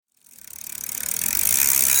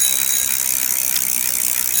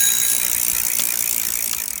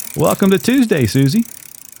Welcome to Tuesday, Susie.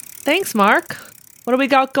 Thanks, Mark. What do we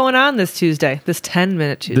got going on this Tuesday? This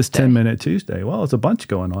 10-minute Tuesday. This 10-minute Tuesday. Well, it's a bunch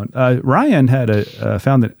going on. Ryan had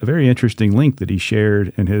found a very interesting link that he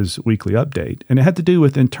shared in his weekly update, and it had to do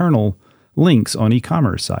with internal links on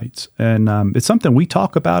e-commerce sites. And it's something we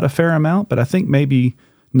talk about a fair amount, but I think maybe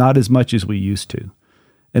not as much as we used to.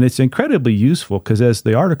 And it's incredibly useful because, as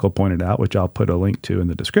the article pointed out, which I'll put a link to in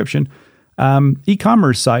the description,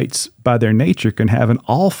 e-commerce sites, by their nature, can have an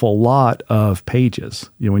awful lot of pages.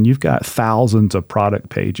 You know, when you've got thousands of product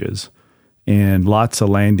pages and lots of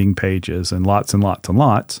landing pages and lots,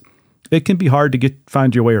 it can be hard to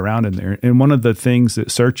find your way around in there. And one of the things that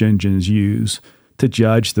search engines use to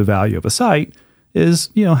judge the value of a site is,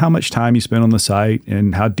 you know, how much time you spend on the site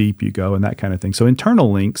and how deep you go and that kind of thing. So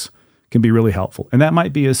internal links can be really helpful. And that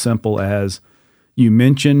might be as simple as you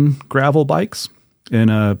mention gravel bikes in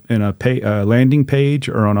a landing page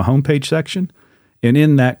or on a homepage section. And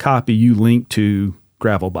in that copy, you link to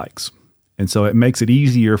gravel bikes. And so it makes it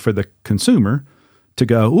easier for the consumer to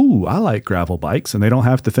go, ooh, I like gravel bikes. And they don't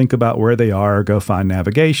have to think about where they are or go find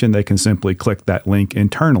navigation. They can simply click that link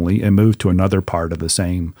internally and move to another part of the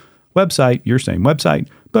same website, your same website,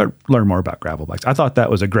 but learn more about gravel bikes. I thought that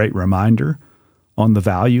was a great reminder on the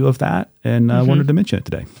value of that, and I wanted to mention it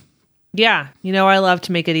today. Yeah. You know, I love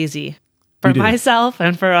to make it easy for myself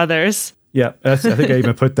and for others. Yeah. I think I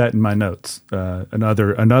even put that in my notes.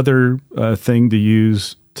 Another thing to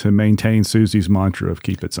use to maintain Susie's mantra of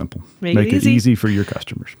keep it simple. Make it easy for your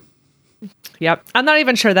customers. Yep. I'm not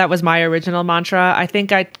even sure that was my original mantra. I think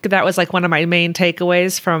that was like one of my main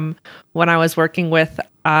takeaways from when I was working with,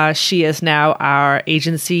 she is now our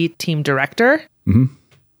agency team director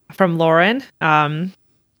from Lauren.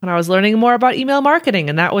 And I was learning more about email marketing,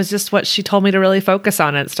 and that was just what she told me to really focus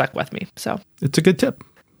on, and it stuck with me. So it's a good tip.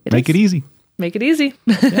 Make it easy. Make it easy.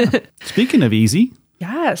 Yeah. Speaking of easy.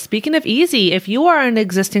 Yeah. Speaking of easy, if you are an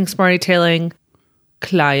existing Smart Retailing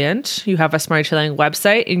client, you have a Smart Retailing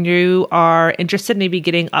website, and you are interested in maybe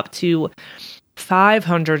getting up to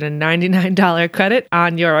 $599 credit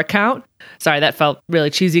on your account. Sorry, that felt really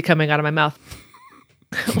cheesy coming out of my mouth.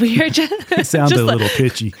 Weird. It sounded a little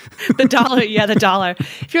pitchy. The dollar.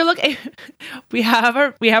 If you're looking, we have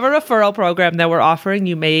a referral program that we're offering.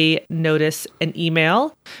 You may notice an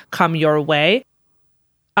email come your way.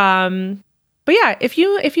 But yeah, if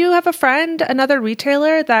you have a friend, another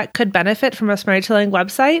retailer that could benefit from a Smart Retailing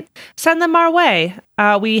website, send them our way.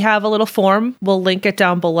 We have a little form. We'll link it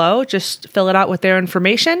down below. Just fill it out with their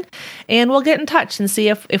information, and we'll get in touch and see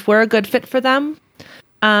if we're a good fit for them.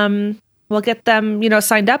 We'll get them,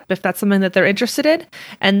 signed up if that's something that they're interested in,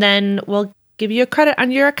 and then we'll give you a credit on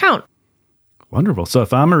your account. Wonderful. So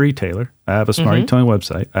if I'm a retailer, I have a Smart Retailing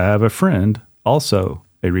website, I have a friend, also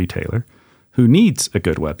a retailer, who needs a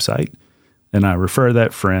good website, and I refer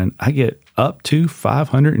that friend, I get up to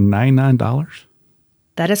 $599.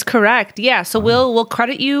 That is correct. Yeah. So we'll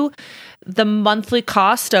credit you the monthly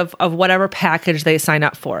cost of whatever package they sign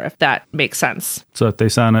up for, if that makes sense. So if they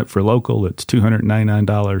sign up for local, it's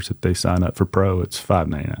 $299. If they sign up for pro, it's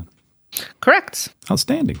 $599. Correct.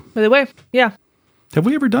 Outstanding. By the way, yeah. Have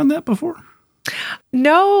we ever done that before?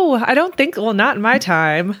 No, I don't think. Well, not in my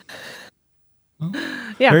time. Well,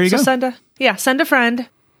 yeah. There you go. Send a friend.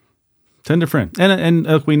 Send a friend. And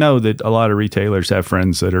we know that a lot of retailers have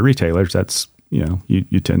friends that are retailers. That's,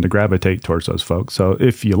 you tend to gravitate towards those folks. So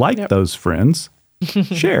if you like those friends,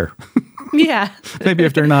 share. Yeah. Maybe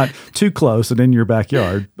if they're not too close and in your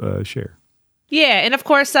backyard, share. Yeah. And of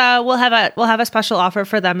course, we'll have a special offer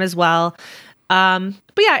for them as well. But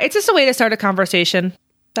yeah, it's just a way to start a conversation.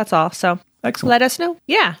 That's all. So excellent. Let us know.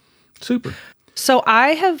 Yeah. Super. So I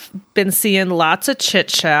have been seeing lots of chit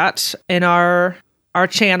chat in our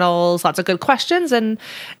channels, lots of good questions, and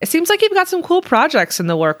it seems like you've got some cool projects in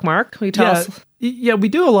the work, Mark. Will you tell us? Yeah, we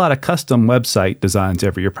do a lot of custom website designs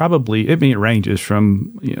every year. Probably, it ranges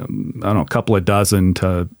from, a couple of dozen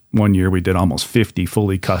to one year we did almost 50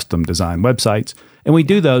 fully custom design websites. And we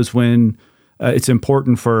do those when it's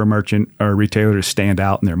important for a merchant or a retailer to stand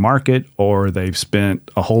out in their market, or they've spent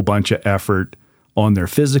a whole bunch of effort on their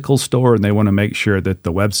physical store and they want to make sure that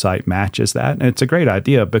the website matches that. And it's a great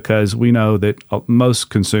idea because we know that most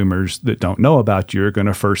consumers that don't know about you are going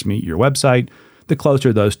to first meet your website. The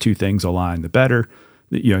closer those two things align, the better,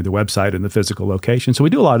 the website and the physical location. So we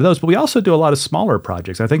do a lot of those, but we also do a lot of smaller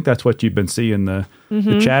projects. I think that's what you've been seeing the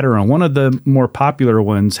chatter on. One of the more popular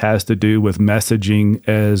ones has to do with messaging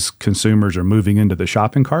as consumers are moving into the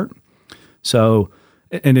shopping cart. So,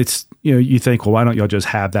 and it's, you think, well, why don't y'all just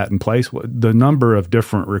have that in place? Well, the number of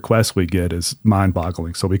different requests we get is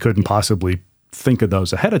mind-boggling. So we couldn't possibly think of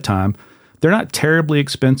those ahead of time. They're not terribly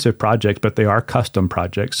expensive projects, but they are custom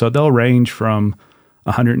projects. So they'll range from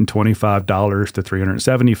 $125 to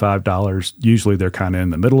 $375. Usually they're kind of in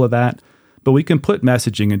the middle of that. But we can put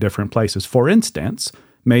messaging in different places. For instance,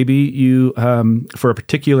 maybe you, for a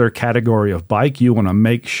particular category of bike, you want to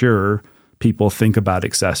make sure people think about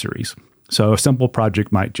accessories. So a simple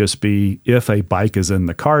project might just be, if a bike is in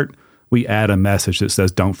the cart, we add a message that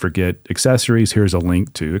says, don't forget accessories. Here's a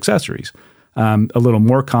link to accessories. A little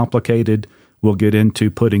more complicated, we'll get into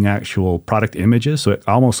putting actual product images. So it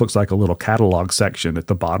almost looks like a little catalog section at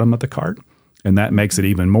the bottom of the cart. And that makes it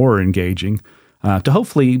even more engaging to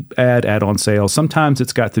hopefully add add-on sales. Sometimes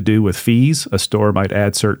it's got to do with fees. A store might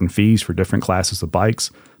add certain fees for different classes of bikes.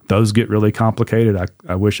 Those get really complicated.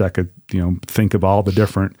 I wish I could, think of all the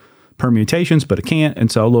different permutations, but I can't.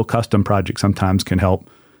 And so a little custom project sometimes can help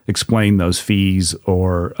explain those fees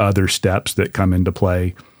or other steps that come into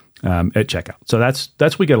play at checkout. So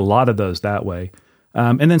that's we get a lot of those that way.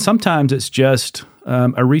 And then sometimes it's just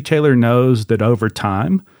a retailer knows that over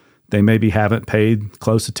time they maybe haven't paid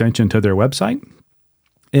close attention to their website.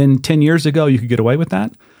 And 10 years ago, you could get away with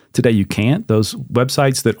that. Today, you can't. Those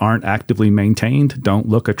websites that aren't actively maintained don't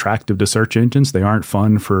look attractive to search engines. They aren't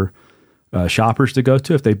fun for shoppers to go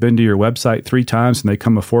to. If they've been to your website 3 times and they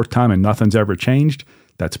come a 4th time and nothing's ever changed,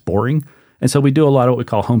 that's boring. And so we do a lot of what we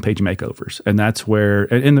call homepage makeovers. And that's where,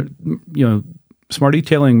 smart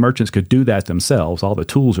detailing merchants could do that themselves. All the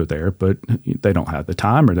tools are there, but they don't have the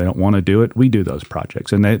time or they don't want to do it. We do those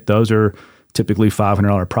projects. And those are typically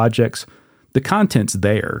 $500 projects. The content's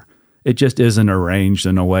there. It just isn't arranged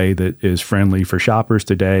in a way that is friendly for shoppers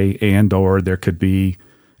today, and or there could be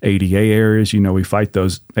ADA errors. We fight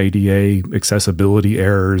those ADA accessibility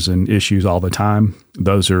errors and issues all the time.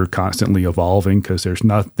 Those are constantly evolving because there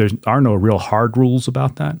are no real hard rules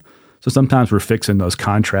about that. So sometimes we're fixing those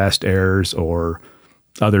contrast errors or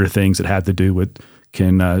other things that have to do with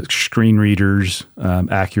can screen readers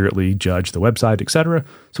accurately judge the website, et cetera.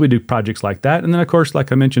 So we do projects like that. And then, of course,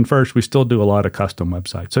 like I mentioned first, we still do a lot of custom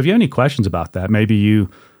websites. So if you have any questions about that, maybe you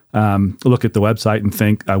look at the website and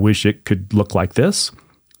think, I wish it could look like this.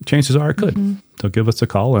 Chances are it could. Mm-hmm. So give us a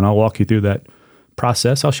call and I'll walk you through that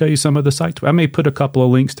process. I'll show you some of the sites. I may put a couple of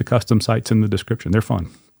links to custom sites in the description. They're fun.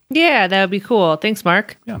 Yeah, that would be cool. Thanks,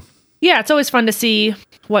 Mark. Yeah. Yeah, it's always fun to see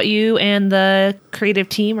what you and the creative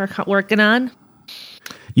team are working on.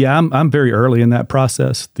 Yeah, I'm very early in that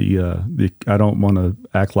process. I don't want to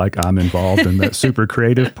act like I'm involved in that super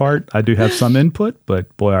creative part. I do have some input,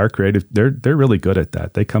 but boy, our creative, they're really good at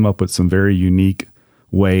that. They come up with some very unique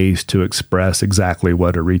ways to express exactly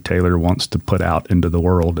what a retailer wants to put out into the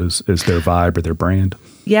world as their vibe or their brand.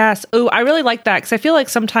 Yes. Oh, I really like that because I feel like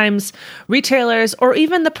sometimes retailers or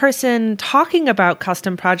even the person talking about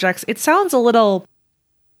custom projects, it sounds a little,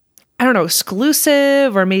 I don't know,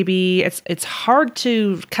 exclusive, or maybe it's hard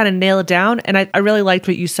to kind of nail it down. And I really liked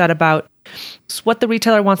what you said about what the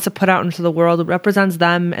retailer wants to put out into the world. It represents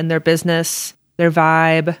them and their business, their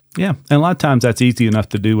vibe. Yeah. And a lot of times that's easy enough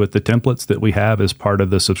to do with the templates that we have as part of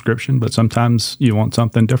the subscription, but sometimes you want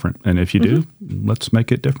something different. And if you do, let's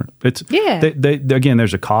make it different. Again,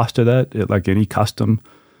 there's a cost to that, like any custom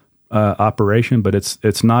operation, but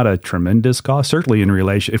it's not a tremendous cost. Certainly in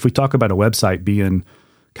relation, if we talk about a website being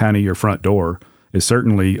kind of your front door, is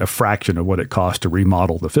certainly a fraction of what it costs to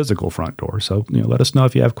remodel the physical front door. So, let us know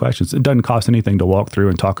if you have questions. It doesn't cost anything to walk through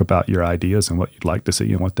and talk about your ideas and what you'd like to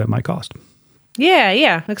see and what that might cost.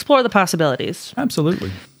 Yeah. Explore the possibilities. Absolutely.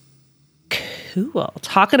 Cool.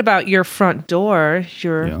 Talking about your front door,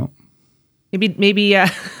 maybe I'm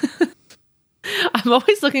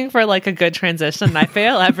always looking for like a good transition and I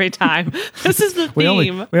fail every time. This is the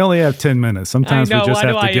theme. We only have 10 minutes. Sometimes we just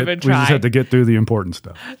have to get through the important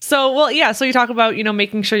stuff. So you talk about,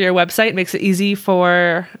 making sure your website makes it easy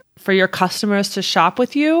for your customers to shop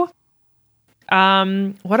with you.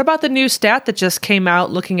 What about the new stat that just came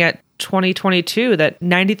out looking at 2022 that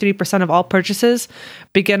 93% of all purchases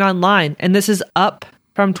begin online, and this is up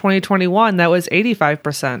from 2021 that was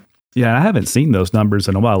 85%. Yeah, I haven't seen those numbers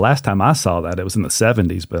in a while. Last time I saw that, it was in the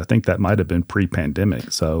 70s, but I think that might have been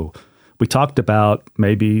pre-pandemic. So we talked about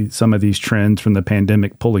maybe some of these trends from the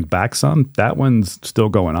pandemic pulling back some. That one's still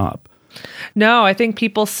going up. No, I think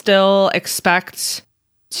people still expect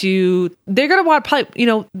they're going to want,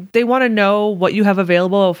 they want to know what you have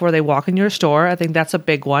available before they walk in your store. I think that's a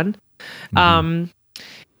big one. Mm-hmm.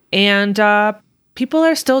 And people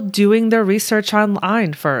are still doing their research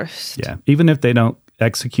online first. Yeah. Even if they don't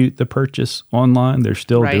execute the purchase online, they're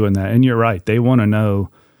still doing that. And you're right. They want to know,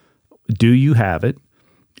 do you have it?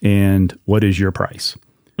 And what is your price?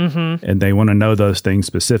 Mm-hmm. And they want to know those things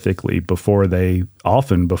specifically before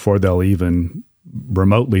they'll even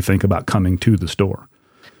remotely think about coming to the store.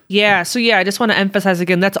 Yeah. So I just want to emphasize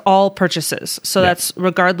again, that's all purchases. So that's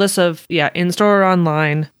regardless of, in-store or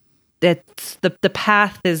online. It's the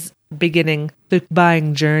path is beginning, the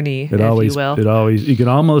buying journey, if you will. You can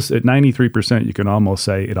almost, at 93%, you can almost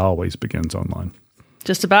say it always begins online.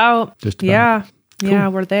 Just about. Yeah. Cool. Yeah,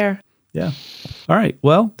 we're there. Yeah. All right.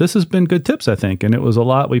 Well, this has been good tips, I think, and it was a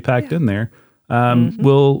lot we packed in there.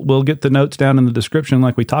 We'll get the notes down in the description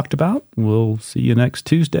like we talked about. We'll see you next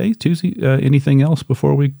Tuesday. Anything else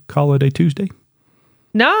before we call it a Tuesday?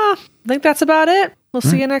 No, I think that's about it. We'll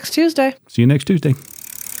see you next Tuesday. See you next Tuesday.